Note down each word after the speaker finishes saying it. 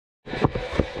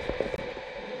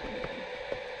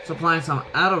So playing some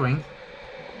Eder Ring.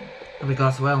 Hope you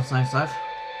guys are well and staying safe. So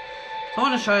I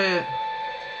want to show you a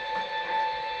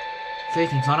few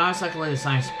things. I know it's exactly the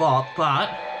same spot, but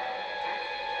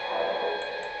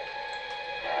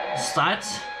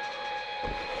stats,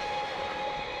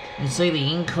 you see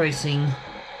the increasing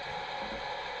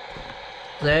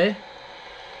there.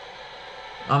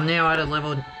 I'm now at a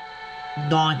level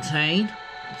 19,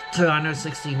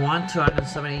 261,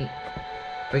 270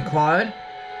 required.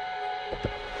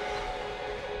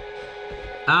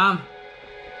 Now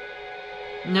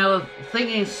the thing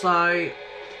is, so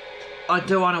I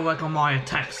do want to work on my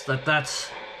attacks. That's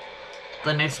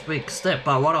the next big step.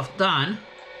 But what I've done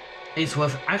is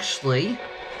we've actually,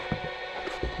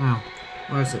 oh,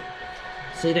 where is it?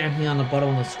 See down here on the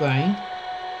bottom of the screen,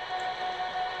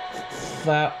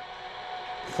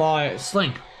 fire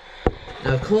sling.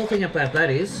 Now the cool thing about that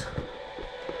is,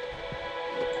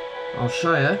 I'll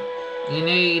show you. You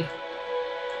need,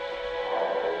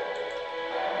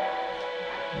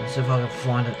 let's see if I can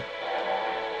find it.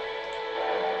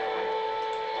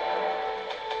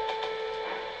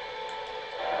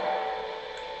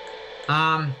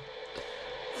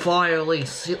 Fire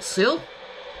release seal,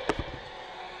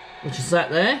 which is that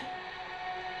there.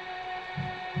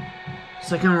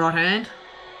 Second right hand.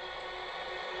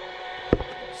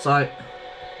 So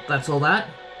that's all that.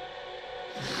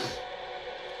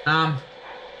 And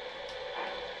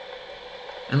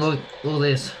look at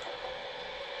this.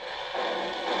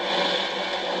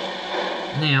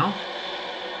 Now,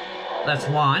 that's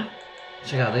one.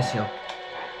 Check out this here.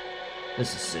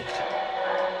 This is sick.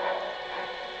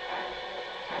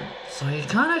 So you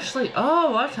can't actually...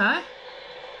 Oh, okay.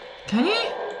 Can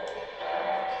you?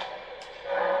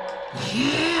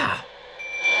 Yeah!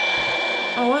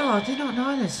 Oh, well, I did not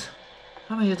know this.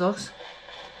 Come here, dogs.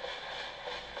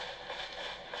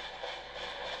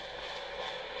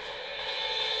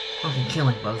 I can kill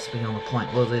him, but let's be on the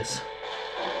point. Look at this.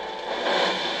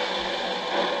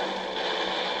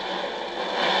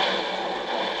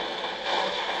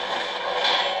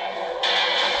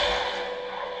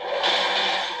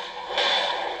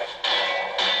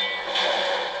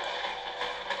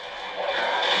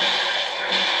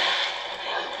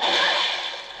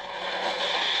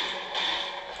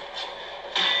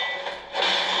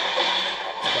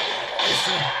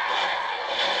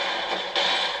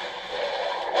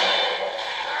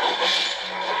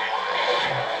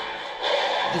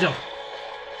 Good job.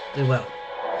 Did well.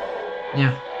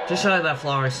 Now, just show you that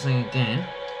florist thing again.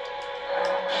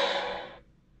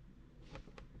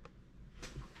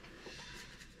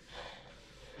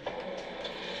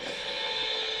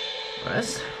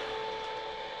 Rest.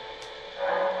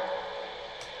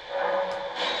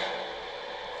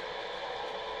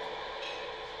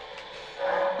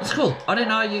 That's cool. I didn't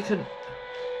know you could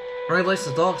release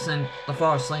the dogs and the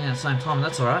forest sling at the same time.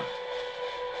 That's alright.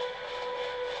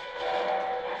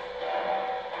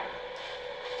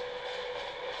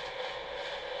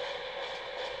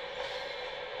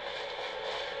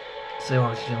 See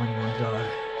what I can kill in one go.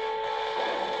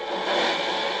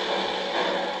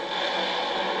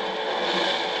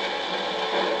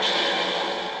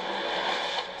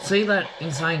 See that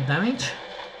insane damage?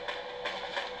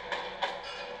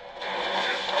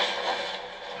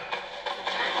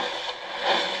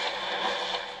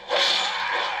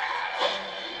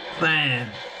 Bam!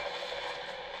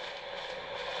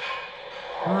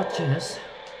 Not just,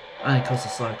 only because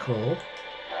it's so cool.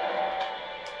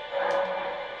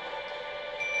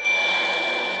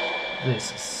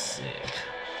 This is sick.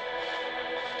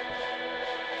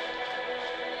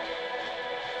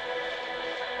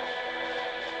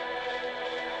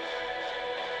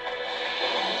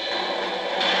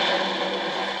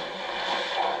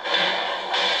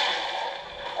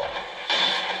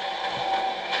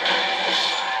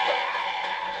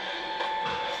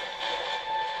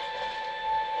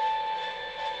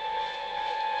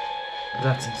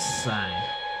 That's insane.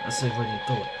 Let's see if we can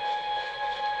do it.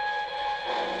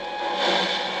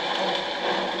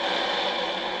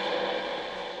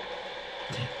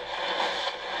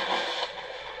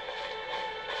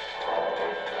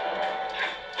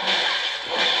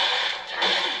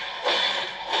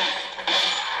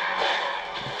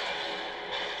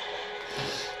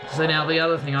 So now the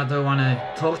other thing I do want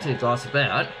to talk to you guys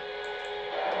about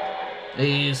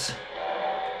is,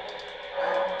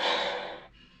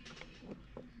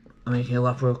 let me heal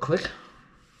up real quick.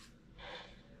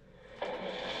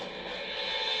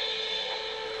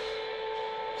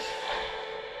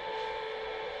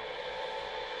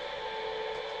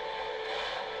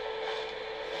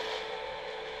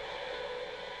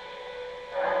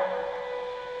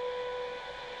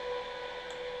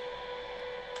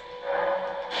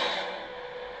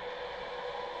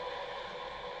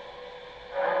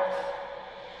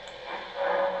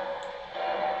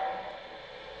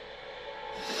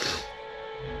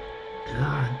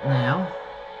 now.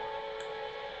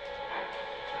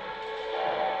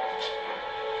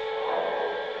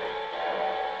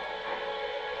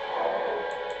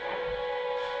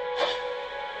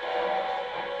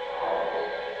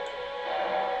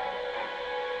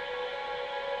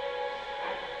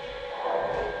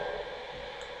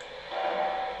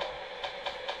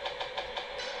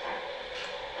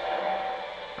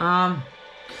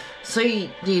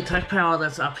 See the attack power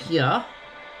that's up here?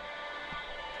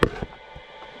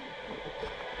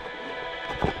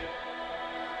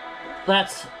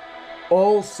 That's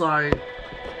also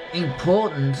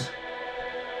important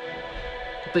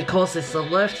because it's the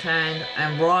left hand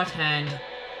and right hand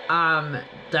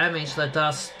damage that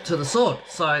does to the sword.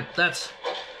 So that's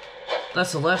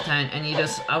the left hand, and you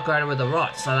just upgrade it with the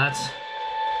right. So that's.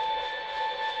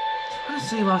 Let's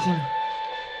see if I can.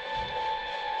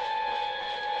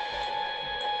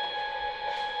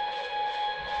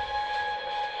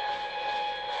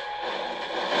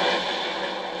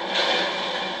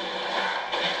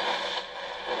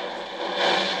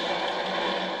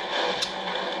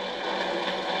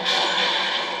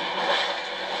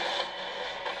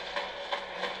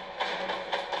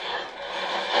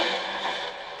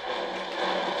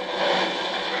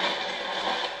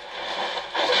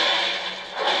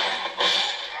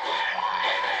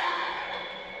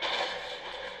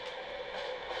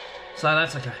 So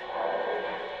that's okay.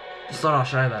 Just thought I'll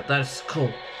show you that. That's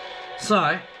cool. So,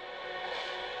 I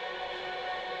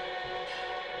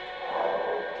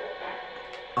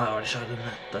already showed them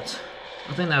that.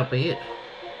 I think that'll be it.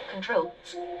 Control.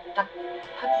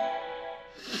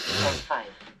 5.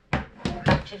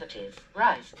 Activities.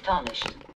 Rise. Tarnished.